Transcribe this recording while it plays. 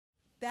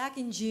Back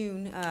in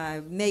June,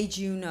 May,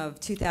 June of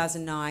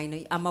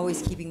 2009, I'm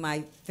always keeping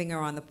my finger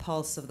on the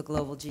pulse of the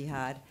global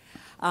jihad.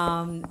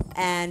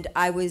 And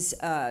I was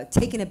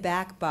taken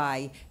aback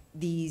by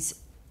these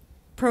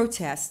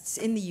protests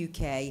in the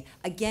UK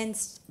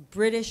against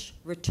British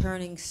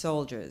returning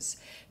soldiers.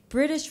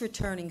 British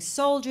returning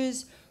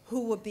soldiers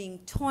who were being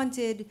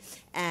taunted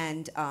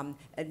and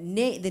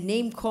the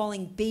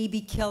name-calling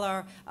baby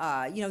killer,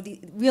 you know, the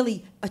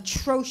really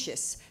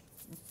atrocious,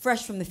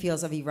 fresh from the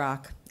fields of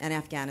Iraq and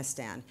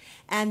Afghanistan.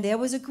 And there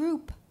was a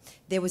group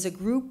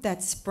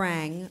that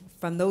sprang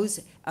from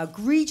those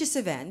egregious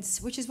events,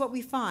 which is what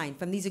we find.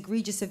 From these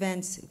egregious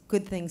events,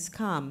 good things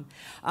come,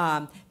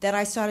 that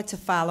I started to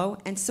follow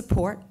and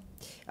support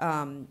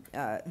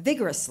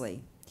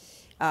vigorously.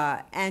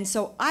 And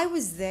so I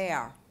was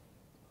there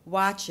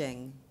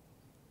watching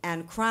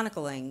and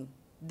chronicling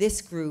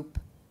this group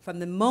from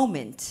the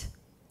moment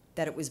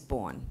that it was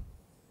born.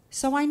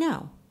 So I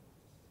know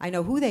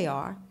who they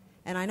are,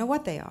 and I know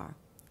what they are.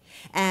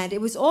 And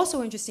it was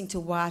also interesting to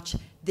watch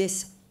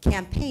this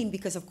campaign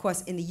because, of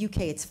course, in the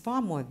UK, it's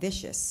far more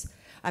vicious.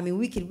 I mean,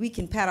 we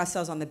can pat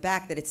ourselves on the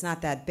back that it's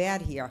not that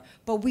bad here,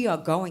 but we are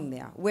going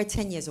there. We're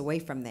 10 years away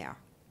from there.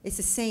 It's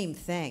the same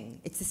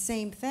thing. It's the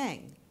same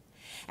thing.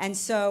 And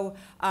so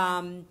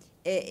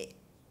it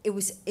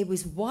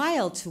was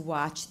wild to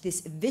watch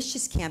this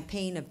vicious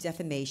campaign of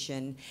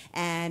defamation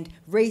and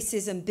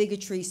racism,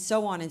 bigotry,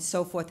 so on and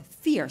so forth.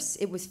 Fierce.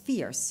 It was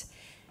fierce.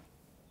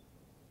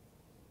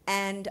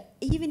 And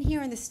even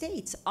here in the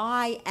States,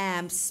 I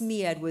am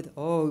smeared with,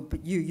 oh,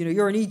 but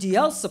you're an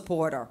EDL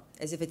supporter,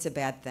 as if it's a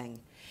bad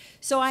thing.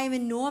 So I am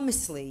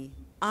enormously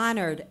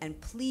honored and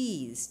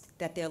pleased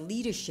that their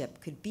leadership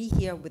could be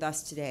here with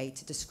us today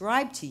to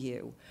describe to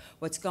you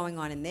what's going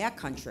on in their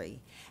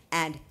country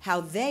and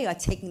how they are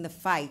taking the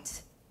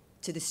fight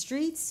to the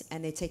streets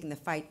and they're taking the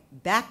fight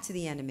back to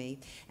the enemy.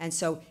 And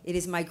so it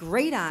is my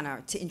great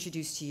honor to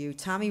introduce to you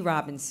Tommy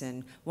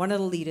Robinson, one of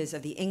the leaders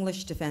of the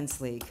English Defense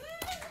League.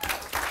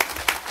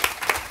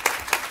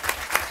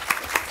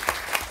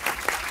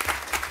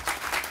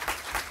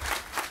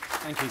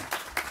 Thank you.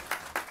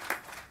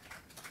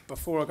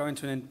 Before I go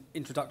into an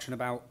introduction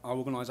about our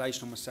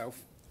organisation and myself,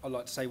 I'd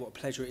like to say what a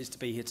pleasure it is to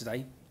be here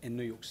today in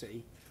New York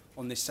City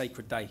on this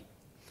sacred day.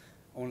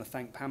 I want to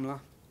thank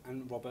Pamela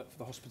and Robert for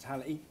the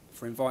hospitality,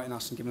 for inviting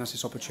us and giving us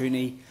this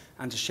opportunity,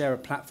 and to share a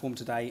platform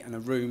today and a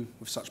room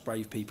with such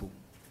brave people.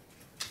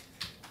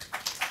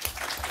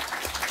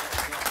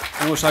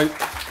 And also,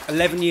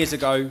 11 years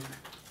ago,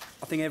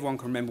 I think everyone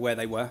can remember where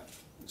they were.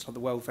 It's like the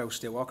world fell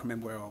still. I can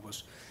remember where I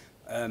was.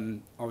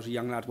 I was a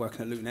young lad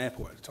working at Luton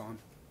Airport at the time.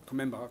 I can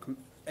remember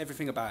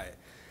everything about it.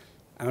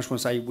 And I just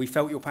want to say, we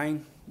felt your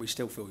pain, we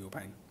still feel your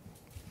pain.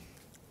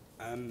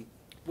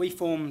 We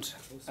formed,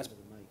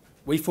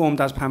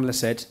 as Pamela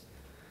said,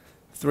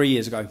 3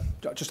 years ago,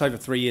 just over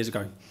 3 years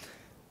ago,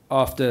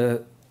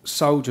 after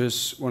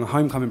soldiers were on a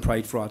homecoming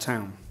parade for our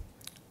town.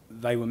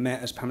 They were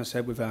met, as Pamela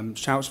said, with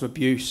shouts of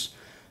abuse.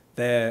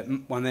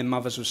 One of their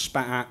mothers was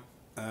spat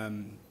at.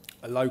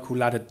 A local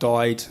lad had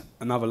died.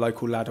 Another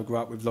local lad I grew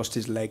up with lost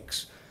his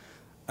legs.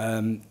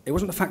 It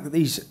wasn't the fact that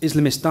these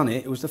Islamists done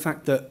it. It was the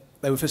fact that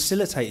they were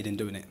facilitated in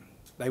doing it.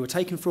 They were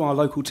taken through our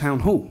local town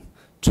hall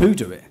to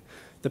do it.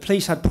 The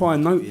police had prior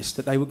notice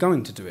that they were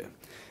going to do it.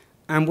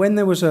 And when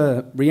there was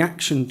a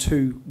reaction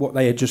to what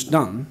they had just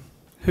done,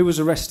 who was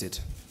arrested?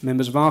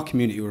 Members of our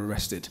community were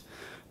arrested.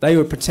 They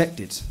were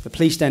protected. The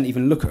police didn't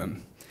even look at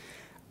them.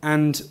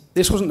 And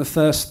this wasn't the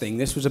first thing.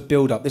 This was a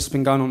build-up. This has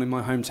been going on in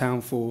my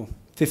hometown for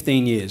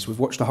 15 years. We've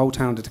watched the whole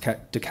town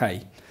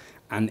decay,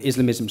 and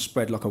Islamism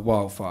spread like a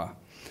wildfire.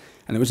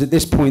 And it was at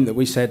this point that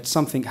we said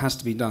something has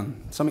to be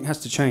done. Something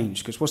has to change,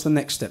 because what's the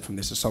next step from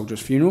this? A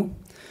soldier's funeral?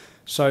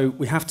 So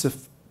we have to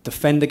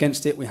defend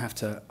against it. We have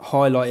to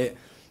highlight it.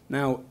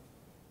 Now,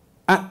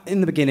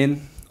 in the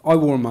beginning, I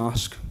wore a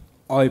mask.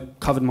 I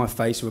covered my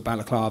face with a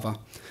balaclava,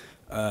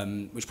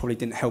 which probably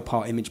didn't help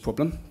our image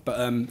problem.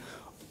 But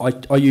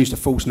I used a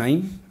false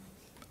name.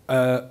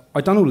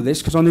 I'd done all of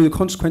this because I knew the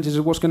consequences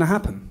of what's going to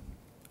happen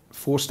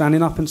for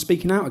standing up and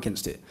speaking out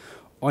against it.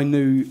 I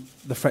knew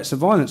the threats of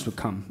violence would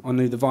come. I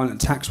knew the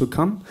violent attacks would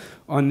come.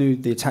 I knew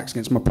the attacks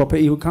against my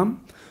property would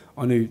come.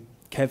 I knew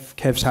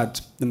Kev's had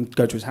them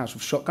go to his house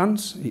with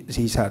shotguns.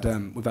 We've had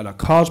our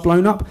cars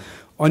blown up.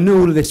 I knew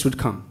all of this would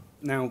come.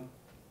 Now,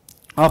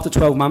 after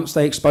 12 months,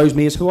 they exposed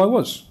me as who I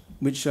was,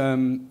 which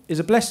is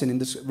a blessing in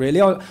this,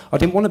 really. I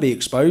didn't want to be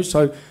exposed,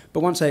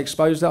 but once they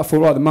exposed it, I thought,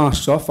 right, the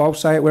mask's off, I'll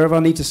say it wherever I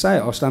need to say it.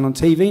 I'll stand on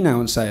TV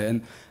now and say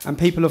it, and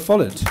people have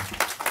followed.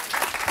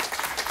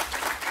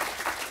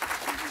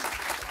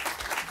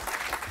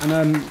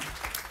 And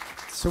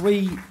so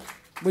we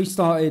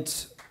started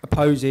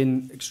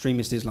opposing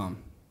extremist Islam.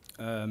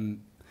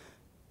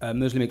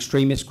 Muslim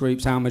extremist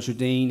groups, Al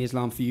Mujahideen,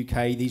 Islam for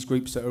UK, these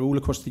groups that are all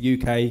across the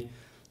UK,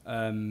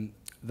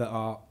 that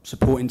are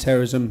supporting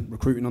terrorism,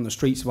 recruiting on the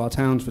streets of our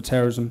towns for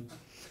terrorism.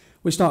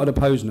 We started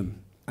opposing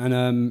them.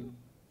 And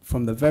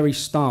from the very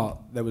start,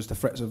 there was the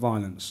threats of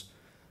violence.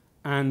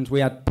 And we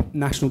had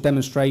national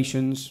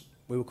demonstrations.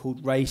 We were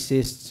called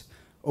racists,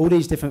 all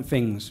these different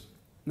things.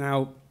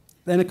 Now,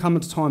 then it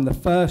comes a time, my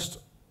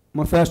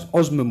first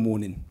Osman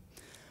warning.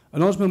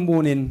 An Osman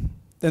warning,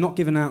 they're not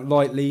given out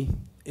lightly.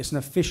 It's an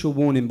official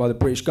warning by the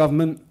British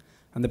government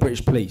and the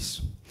British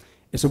police.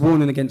 It's a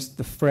warning against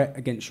the threat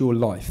against your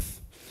life.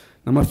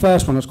 Now, my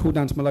first one, I was called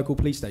down to my local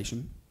police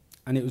station,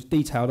 and it was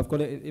detailed. I've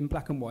got it in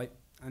black and white,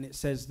 and it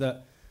says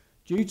that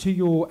due to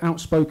your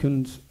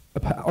outspoken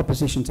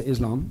opposition to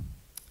Islam,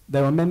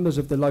 there are members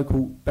of the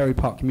local Berry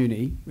Park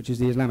community, which is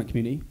the Islamic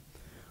community,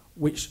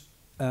 which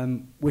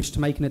wish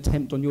to make an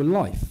attempt on your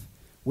life.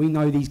 We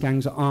know these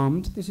gangs are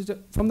armed, this is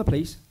from the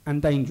police,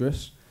 and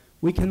dangerous.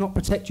 We cannot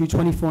protect you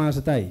 24 hours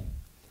a day.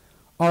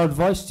 Our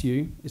advice to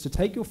you is to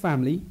take your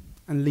family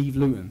and leave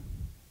Luton.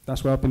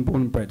 That's where I've been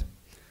born and bred.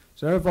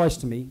 So their advice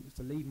to me is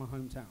to leave my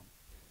hometown.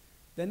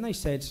 Then they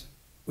said,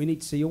 we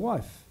need to see your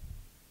wife.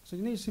 So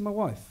you need to see my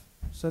wife.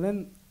 So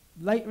then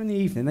later in the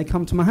evening, they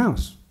come to my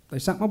house. They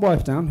sat my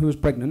wife down, who was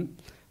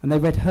pregnant, and they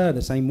read her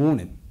the same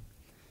warning.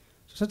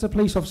 So I said to the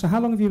police officer, how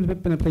long have you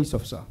been a police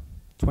officer?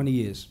 20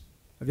 years.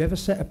 Have you ever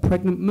set a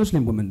pregnant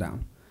Muslim woman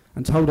down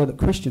and told her that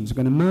Christians are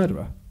going to murder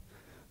her?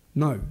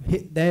 No.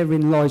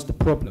 Therein lies the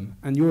problem,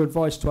 and your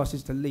advice to us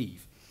is to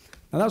leave.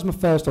 Now, that was my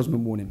first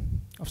Osman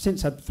warning. I've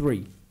since had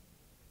 3.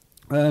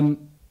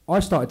 I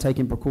started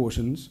taking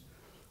precautions.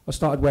 I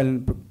started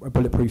wearing a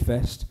bulletproof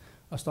vest.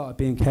 I started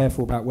being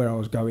careful about where I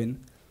was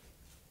going.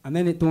 And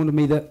then it dawned on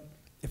me that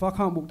if I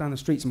can't walk down the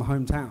streets of my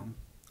hometown,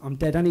 I'm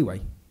dead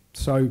anyway.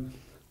 So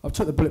I've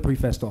took the bulletproof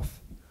vest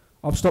off.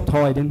 I've stopped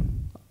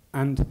hiding,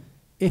 and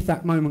if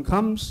that moment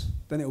comes,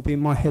 then it will be in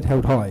my head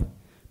held high,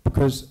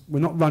 because we're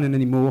not running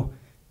anymore.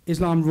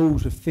 Islam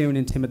rules with fear and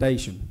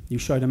intimidation. You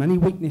show them any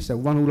weakness, they'll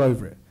run all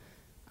over it.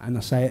 And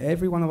I say at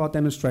every one of our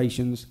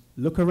demonstrations,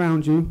 look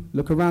around you,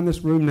 look around this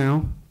room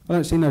now. I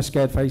don't see no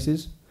scared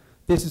faces.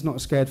 This is not a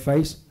scared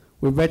face.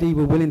 We're ready,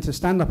 we're willing to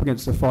stand up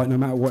against the fight no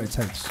matter what it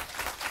takes.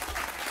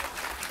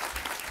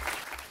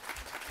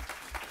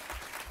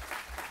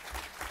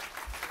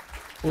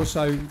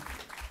 Also,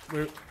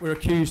 we're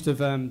accused of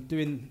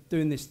doing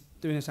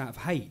this out of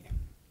hate.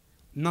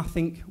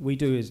 Nothing we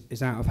do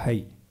is out of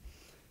hate.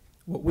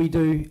 What we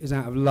do is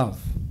out of love.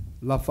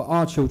 Love for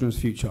our children's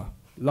future.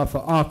 Love for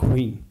our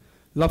Queen.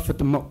 Love for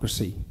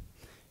democracy.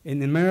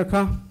 In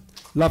America,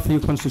 love for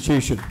your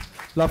Constitution.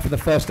 Love for the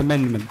First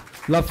Amendment.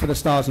 Love for the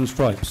Stars and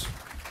Stripes.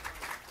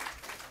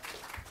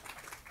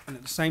 And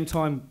at the same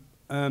time,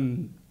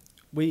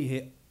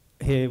 we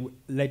hear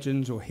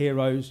legends or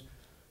heroes.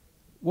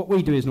 What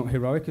we do is not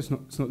heroic, it's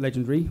not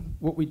legendary.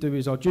 What we do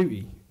is our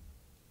duty.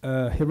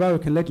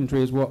 Heroic and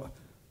legendary is what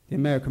the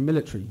American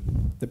military,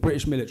 the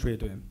British military are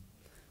doing.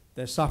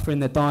 They're suffering,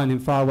 they're dying in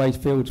faraway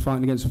fields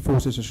fighting against the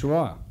forces of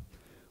Sharia.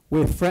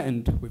 We're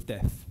threatened with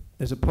death.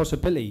 There's a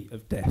possibility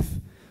of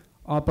death.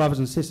 Our brothers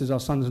and sisters, our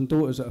sons and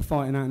daughters that are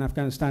fighting out in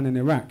Afghanistan and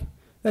Iraq,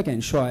 they're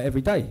getting shot at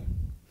every day.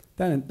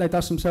 They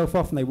dust themselves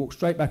off and they walk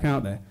straight back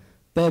out there.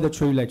 They're the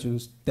true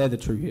legends, they're the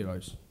true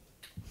heroes.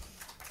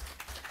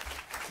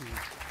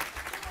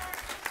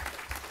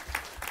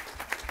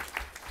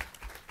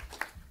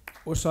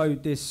 Also,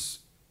 this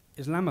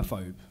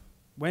Islamophobe.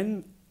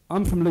 When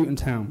I'm from Luton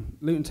Town.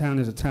 Luton Town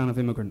is a town of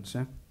immigrants,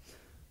 yeah?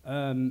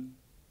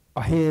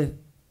 I hear,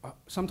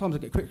 sometimes I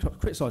get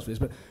criticised for this,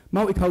 but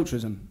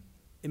multiculturalism,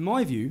 in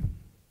my view,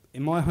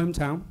 in my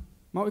hometown,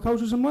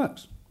 multiculturalism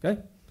works,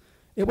 okay?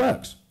 It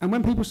works. And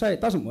when people say it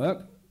doesn't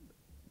work,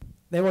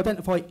 they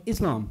identify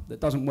Islam that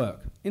doesn't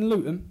work. In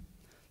Luton,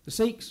 the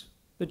Sikhs,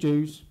 the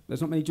Jews,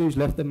 there's not many Jews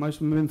left, then most of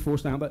them have been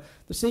forced out, but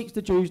the Sikhs,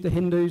 the Jews, the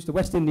Hindus, the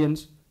West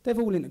Indians, they've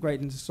all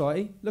integrated into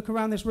society. Look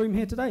around this room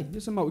here today.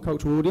 It's a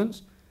multicultural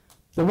audience.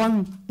 The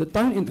one that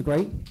don't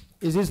integrate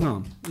is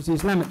Islam. It's the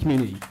Islamic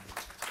community.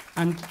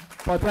 And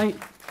by blaming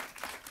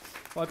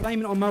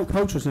it on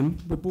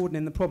multiculturalism, we're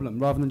broadening the problem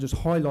rather than just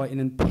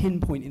highlighting and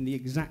pinpointing the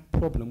exact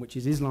problem, which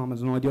is Islam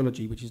as an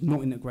ideology, which is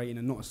not integrating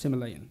and not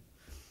assimilating.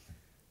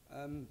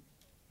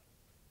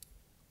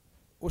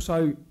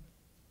 Also,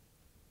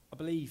 I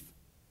believe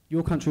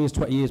your country is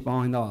 20 years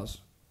behind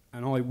ours,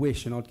 and I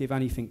wish and I'd give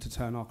anything to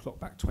turn our clock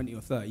back 20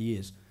 or 30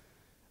 years.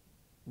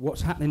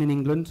 What's happening in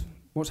England?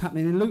 What's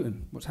happening in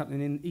Luton? What's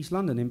happening in East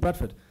London, in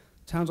Bradford?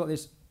 Towns like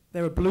this,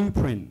 they're a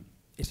blueprint.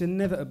 It's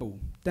inevitable.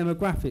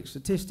 Demographics,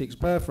 statistics,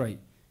 birth rate,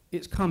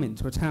 it's coming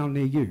to a town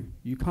near you.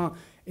 You can't,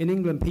 in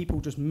England, people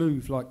just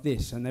move like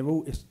this, and they're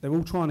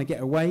all trying to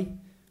get away,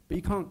 but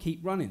you can't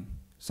keep running.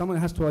 Someone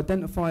has to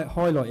identify it,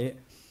 highlight it,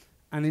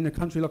 and in a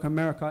country like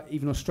America,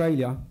 even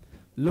Australia,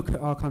 look at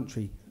our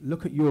country,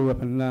 look at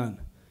Europe and learn.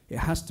 It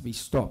has to be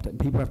stopped, and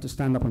people have to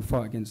stand up and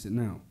fight against it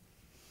now.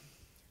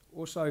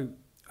 Also,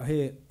 I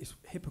hear, it's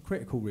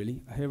hypocritical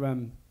really, I hear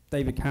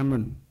David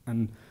Cameron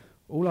and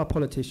all our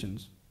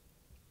politicians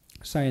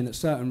saying that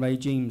certain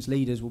regimes'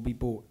 leaders will be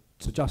brought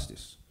to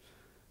justice,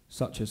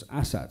 such as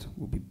Assad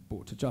will be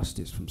brought to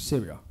justice from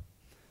Syria.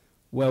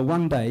 Well,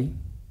 one day,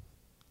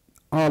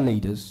 our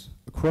leaders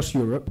across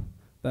Europe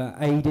that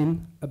are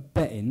aiding,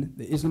 abetting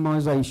the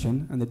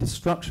Islamisation and the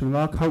destruction of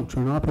our culture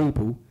and our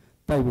people,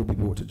 they will be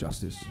brought to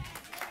justice.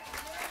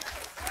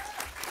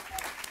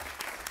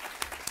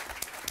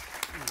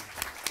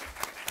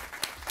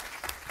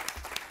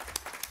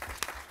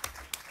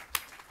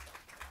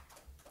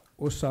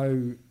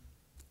 also,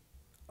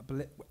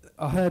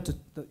 I heard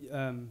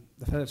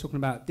the fellow talking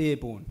about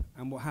Dearborn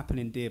and what happened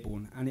in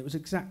Dearborn, and it was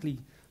exactly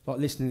like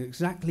listening,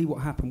 exactly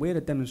what happened. We had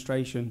a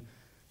demonstration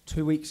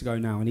 2 weeks ago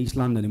now in East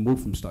London in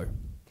Walthamstow.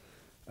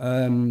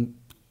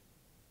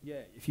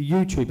 Yeah, if you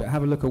YouTube it,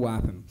 have a look at what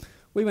happened.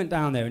 We went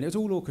down there and it was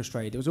all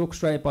orchestrated. It was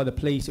orchestrated by the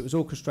police. It was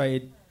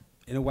orchestrated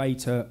in a way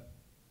to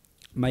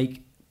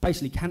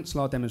basically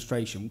cancel our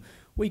demonstration.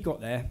 We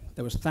got there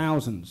was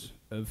thousands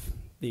of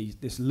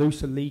this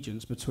loose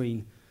allegiance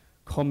between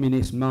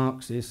communists,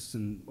 Marxists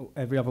and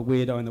every other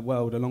weirdo in the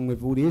world, along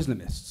with all the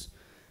Islamists.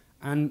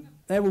 And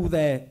they're all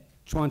there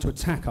trying to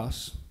attack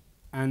us,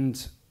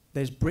 and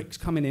there's bricks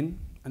coming in,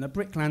 and a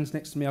brick lands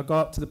next to me. I go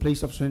up to the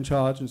police officer in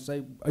charge and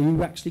say, are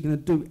you actually going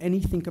to do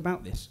anything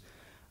about this?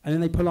 And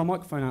then they pull our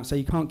microphone out and say,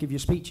 you can't give your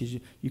speeches,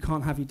 you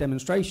can't have your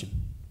demonstration.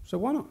 So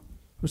why not?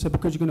 I said,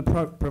 because you're going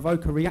to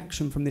provoke a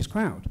reaction from this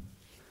crowd.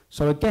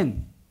 So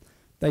again,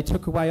 they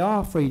took away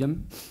our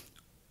freedom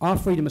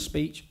of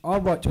speech,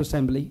 our right to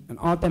assembly, and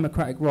our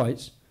democratic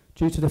rights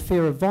due to the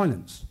fear of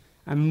violence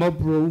and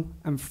mob rule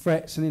and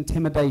threats and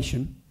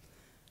intimidation.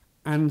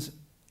 And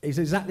it's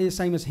exactly the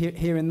same as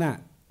hearing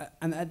that.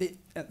 And the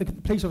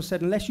police officer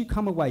said, unless you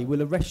come away,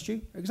 we'll arrest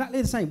you.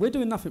 Exactly the same. We're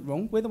doing nothing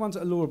wrong. We're the ones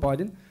that are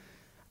law-abiding.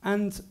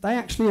 And they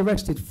actually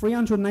arrested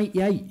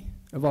 388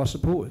 of our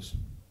supporters.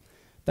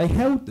 They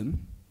held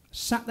them,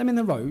 sat them in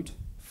the road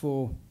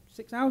for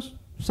 6 hours,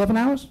 7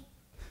 hours,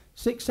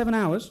 6, 7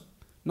 hours,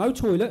 no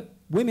toilet,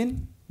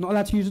 women not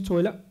allowed to use a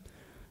toilet,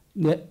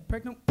 yeah,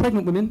 pregnant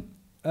women,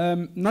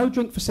 no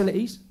drink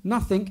facilities,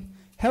 nothing,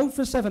 held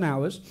for 7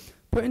 hours,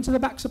 put into the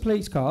backs of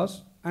police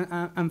cars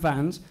and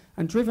vans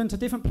and driven to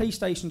different police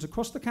stations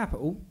across the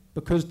capital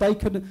because they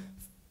couldn't,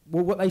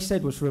 well, what they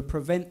said was for a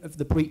prevent of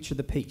the breach of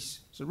the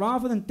peace. So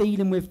rather than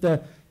dealing with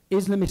the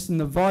Islamists and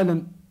the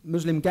violent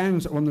Muslim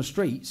gangs that are on the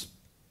streets,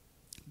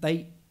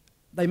 they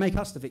make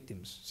us the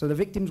victims. So the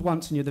victims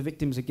once and you're the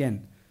victims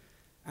again.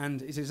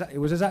 And it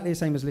was exactly the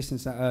same as listening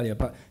to that earlier.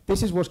 But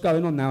this is what's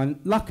going on now. And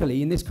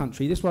luckily in this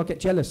country, this is why I get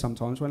jealous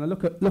sometimes when I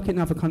look at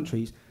other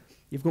countries,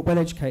 you've got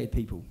well-educated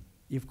people.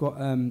 You've got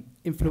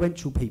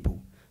influential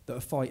people that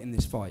are fighting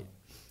this fight.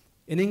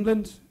 In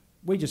England,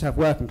 we just have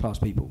working class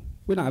people.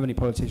 We don't have any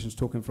politicians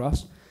talking for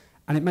us.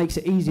 And it makes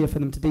it easier for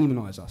them to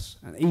demonise us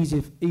and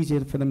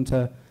easier for them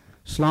to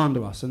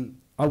slander us. And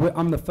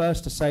I'm the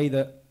first to say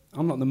that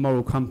I'm not the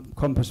moral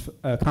compass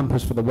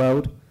for the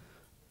world.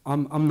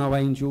 I'm no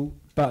angel.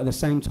 But at the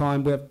same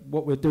time,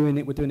 we're doing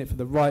it for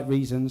the right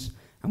reasons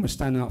and we're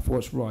standing up for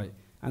what's right.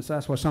 And so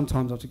that's why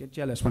sometimes I get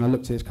jealous when I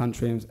look to this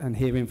country and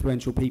hear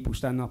influential people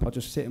standing up. I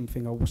just sit and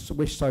think, I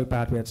wish so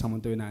bad we had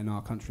someone doing that in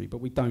our country, but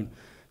we don't.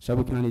 So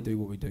we can only do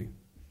what we do.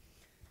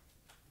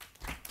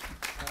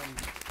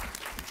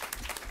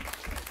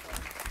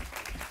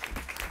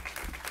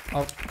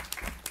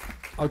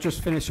 I'll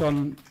just finish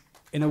on,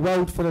 in a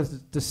world full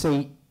of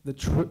deceit, the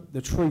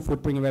truth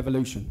would bring a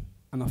revolution.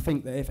 And I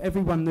think that if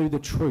everyone knew the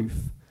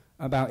truth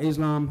about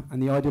Islam and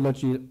the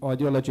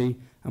ideology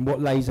and what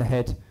lays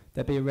ahead,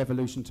 there'd be a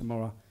revolution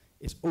tomorrow.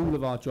 It's all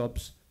of our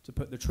jobs to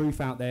put the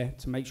truth out there,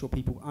 to make sure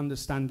people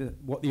understand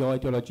what the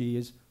ideology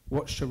is,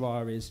 what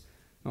Sharia is.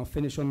 And I'll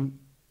finish on,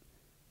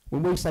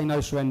 when we say no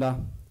surrender,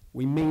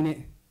 we mean it,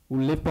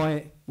 we'll live by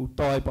it, we'll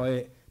die by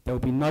it. There will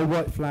be no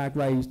white flag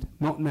raised,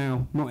 not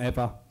now, not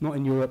ever, not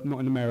in Europe, not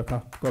in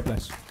America. God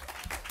bless.